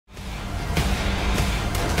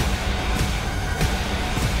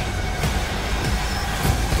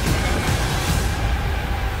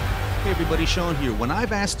everybody, Sean here. When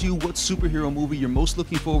I've asked you what superhero movie you're most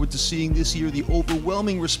looking forward to seeing this year, the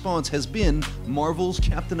overwhelming response has been Marvel's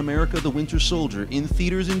Captain America the Winter Soldier in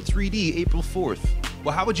theaters in 3D April 4th.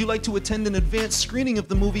 Well, how would you like to attend an advanced screening of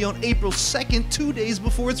the movie on April 2nd, 2 days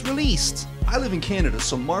before it's released? I live in Canada,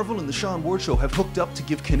 so Marvel and the Sean Ward Show have hooked up to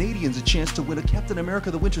give Canadians a chance to win a Captain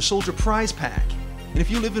America the Winter Soldier prize pack. And if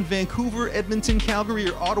you live in Vancouver, Edmonton, Calgary,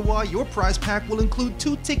 or Ottawa, your prize pack will include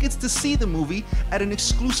 2 tickets to see the movie at an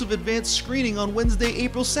exclusive advanced screening on Wednesday,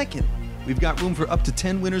 April 2nd. We've got room for up to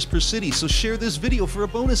 10 winners per city, so share this video for a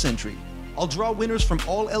bonus entry. I'll draw winners from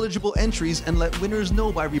all eligible entries and let winners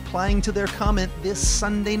know by replying to their comment this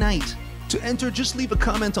Sunday night. To enter, just leave a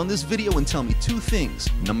comment on this video and tell me 2 things.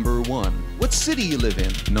 Number 1, what city you live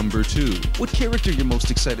in. Number 2, what character you're most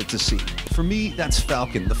excited to see. For me, that's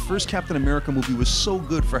Falcon. The first Captain America movie was so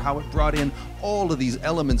good for how it brought in all of these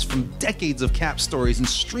elements from decades of Cap stories and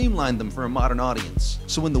streamlined them for a modern audience.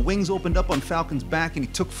 So when the wings opened up on Falcon's back and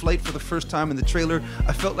he took flight for the first time in the trailer,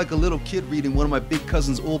 I felt like a little kid reading one of my big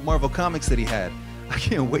cousin's old Marvel comics that he had. I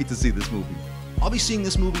can't wait to see this movie. I'll be seeing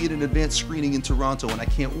this movie at an advanced screening in Toronto, and I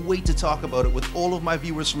can't wait to talk about it with all of my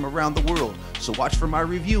viewers from around the world. So watch for my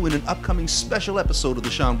review in an upcoming special episode of The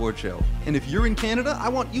Sean Ward Show. And if you're in Canada, I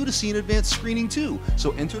want you to see an advanced screening too. So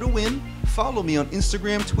enter to win, follow me on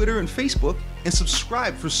Instagram, Twitter, and Facebook, and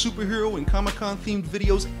subscribe for superhero and Comic-Con themed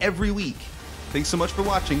videos every week. Thanks so much for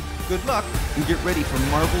watching, good luck, and get ready for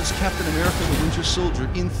Marvel's Captain America the Winter Soldier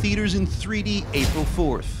in theaters in 3D April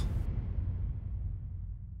 4th.